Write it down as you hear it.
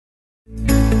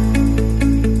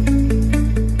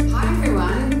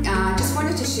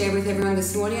everyone.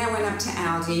 This morning I went up to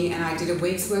Aldi and I did a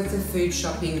week's worth of food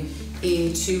shopping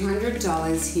in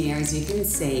 $200 here, as you can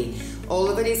see. All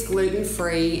of it is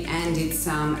gluten-free and it's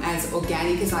as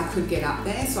organic as I could get up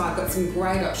there. So I've got some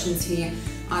great options here.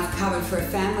 I've covered for a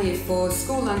family of 4,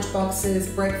 school lunch boxes,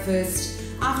 breakfast,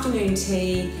 afternoon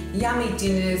tea, yummy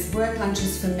dinners, work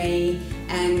lunches for me,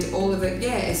 and all of it,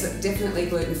 yeah, is definitely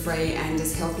gluten-free and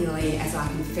as healthily as I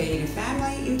can feed a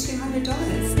family in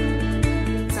 $200.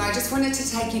 So I just wanted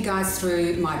to take you guys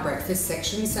through my breakfast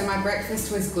section. So my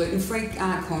breakfast was gluten-free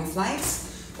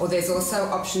cornflakes, or there's also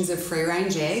options of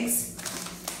free-range eggs,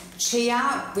 chia,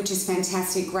 which is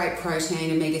fantastic, great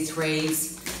protein,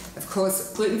 omega-3s, of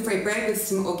course gluten-free bread with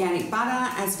some organic butter,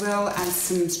 as well as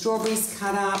some strawberries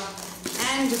cut up,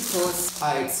 and of course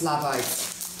oats, love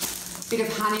oats. Bit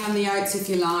of honey on the oats if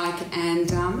you like, and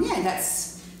yeah,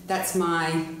 that's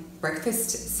my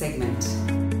breakfast segment.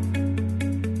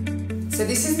 So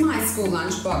this is my school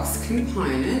lunchbox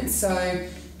component. So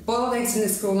boiled eggs in the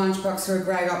school lunchbox are a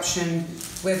great option.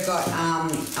 We've got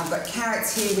I've got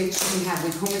carrots here, which you can have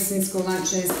with hummus in school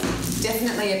lunches.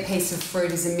 Definitely a piece of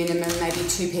fruit as a minimum, maybe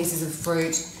 2 pieces of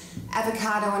fruit.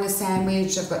 Avocado on a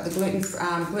sandwich. I've got the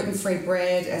gluten-free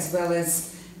bread as well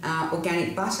as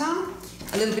organic butter.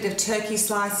 A little bit of turkey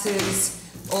slices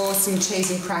or some cheese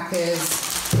and crackers,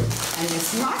 and there's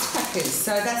some rice crackers.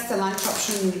 So that's the lunch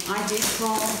option I did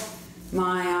for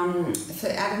my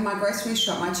out of my grocery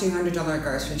shop, my $200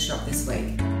 grocery shop this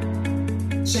week.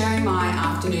 Sharing my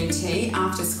afternoon tea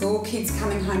after school, kids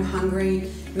coming home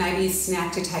hungry, maybe a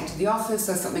snack to take to the office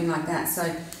or something like that.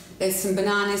 So there's some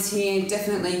bananas here,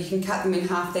 definitely you can cut them in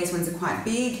half, these ones are quite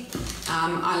big.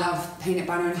 I love peanut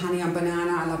butter and honey on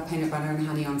banana, I love peanut butter and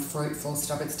honey on fruit, full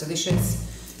stop, it's delicious.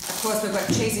 Of course we've got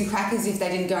cheese and crackers. If they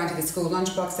didn't go into the school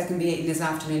lunchbox, they can be eaten as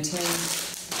afternoon tea.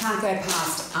 Can't go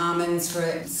past almonds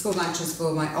for school lunches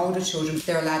for my older children.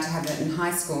 They're allowed to have it in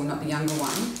high school, not the younger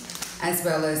one. As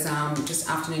well as just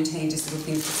afternoon tea and just little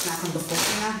things to snack on before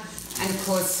dinner. And of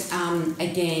course,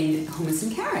 again, hummus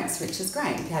and carrots, which is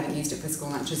great if you haven't used it for school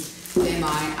lunches. They're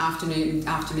my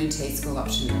afternoon tea school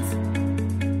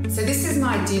options. So this is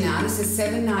my dinner. This is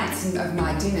 7 nights of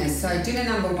my dinner. So dinner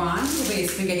number 1 will be a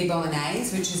spaghetti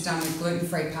bolognese, which is done with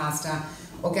gluten-free pasta,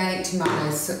 organic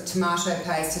tomatoes, tomato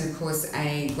paste, and of course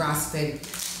a grass-fed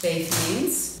beef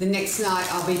mince. The next night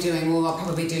I'll be doing, well, I'll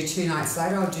probably do 2 nights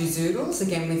later, I'll do zoodles,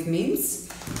 again with mince,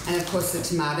 and of course the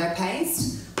tomato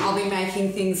paste. I'll be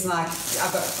making things like,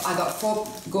 I've got 4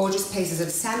 gorgeous pieces of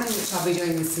salmon, which I'll be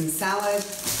doing with some salad.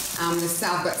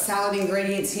 I've got salad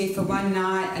ingredients here for one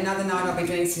night. Another night I'll be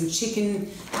doing some chicken.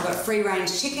 I've got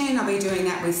free-range chicken. I'll be doing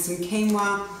that with some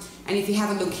quinoa. And if you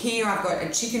have a look here, I've got a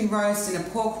chicken roast and a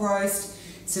pork roast,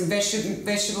 some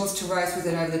vegetables to roast with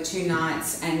it over the 2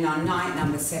 nights. And on night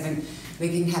number 7, we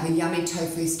can have a yummy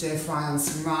tofu stir fry on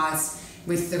some rice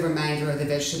with the remainder of the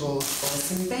vegetables, or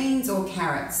some beans or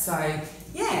carrots. So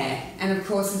yeah, and of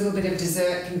course a little bit of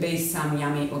dessert can be some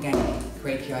yummy organic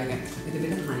Greek yogurt with a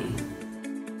bit of honey.